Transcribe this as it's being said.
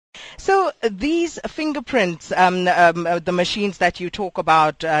So these fingerprints, the machines that you talk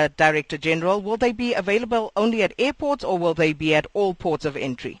about, Director General, will they be available only at airports or will they be at all ports of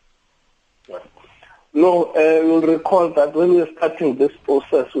entry? No, you'll recall that when we were starting this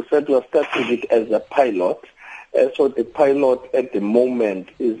process, we said we are starting it as a pilot. So the pilot at the moment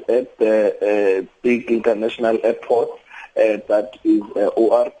is at the big international airport, that is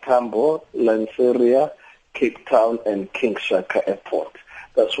OR Tambo, Lanseria, Cape Town, and King Shaka Airport.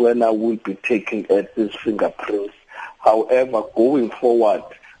 That's where now we'll be taking these fingerprints. However, going forward,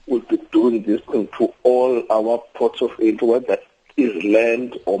 we'll be doing this thing to all our ports of entry, whether is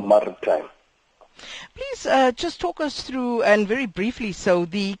land or maritime. Please just talk us through, and very briefly so,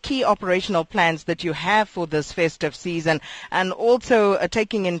 the key operational plans that you have for this festive season, and also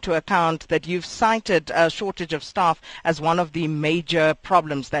taking into account that you've cited a shortage of staff as one of the major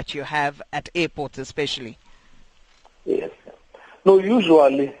problems that you have at airports especially. Yes. No,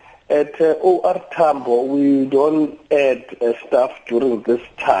 usually at OR Tambo, we don't add staff during this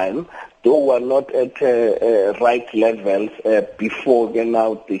time, though we're not at right levels before getting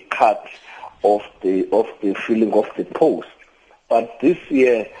out the cut of the filling of the post. But this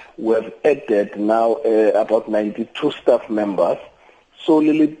year we have added now about 92 staff members,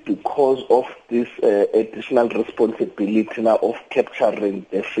 solely because of this additional responsibility now of capturing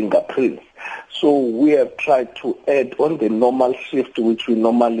the fingerprints. So we have tried to add on the normal shift which we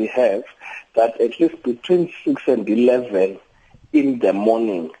normally have, that at least between 6 and 11 in the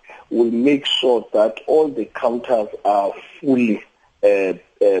morning, we'll make sure that all the counters are fully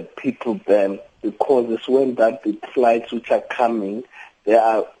people then, because it's when that the flights which are coming, they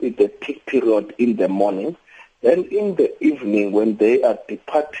are in the peak period in the morning. Then in the evening, when they are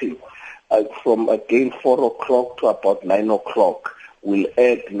departing from again 4 o'clock to about 9 o'clock, we'll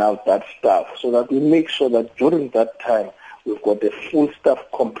add now that staff, so that we make sure that during that time we've got a full staff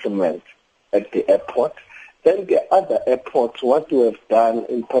complement at the airport. Then the other airports, what we have done,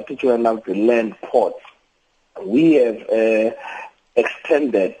 in particular now the land ports, we have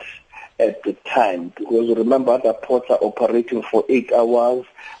extended at the time, because remember other ports are operating for 8 hours,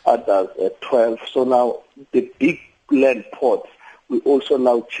 others at 12. So now the big land ports, we also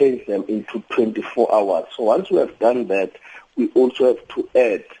now change them into 24 hours. So once we have done that, we also have to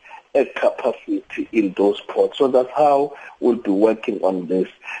add a capacity in those ports. So that's how we'll be working on this.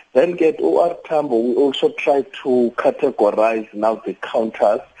 Then get OR Tambo, we also try to categorize now the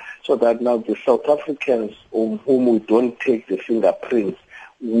counters, so that now the South Africans of whom we don't take the fingerprints,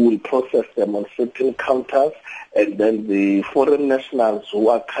 we will process them on certain counters, and then the foreign nationals who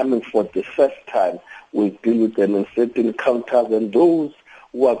are coming for the first time, we deal with them in certain counters, and those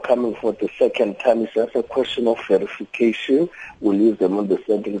who are coming for the second time, it's just a question of verification. We'll use them on the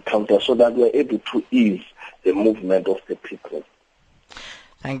second counter so that we're able to ease the movement of the people.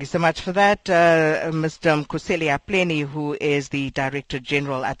 Thank you so much for that, Mr. Mkhuseli Apleni, who is the Director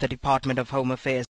General at the Department of Home Affairs.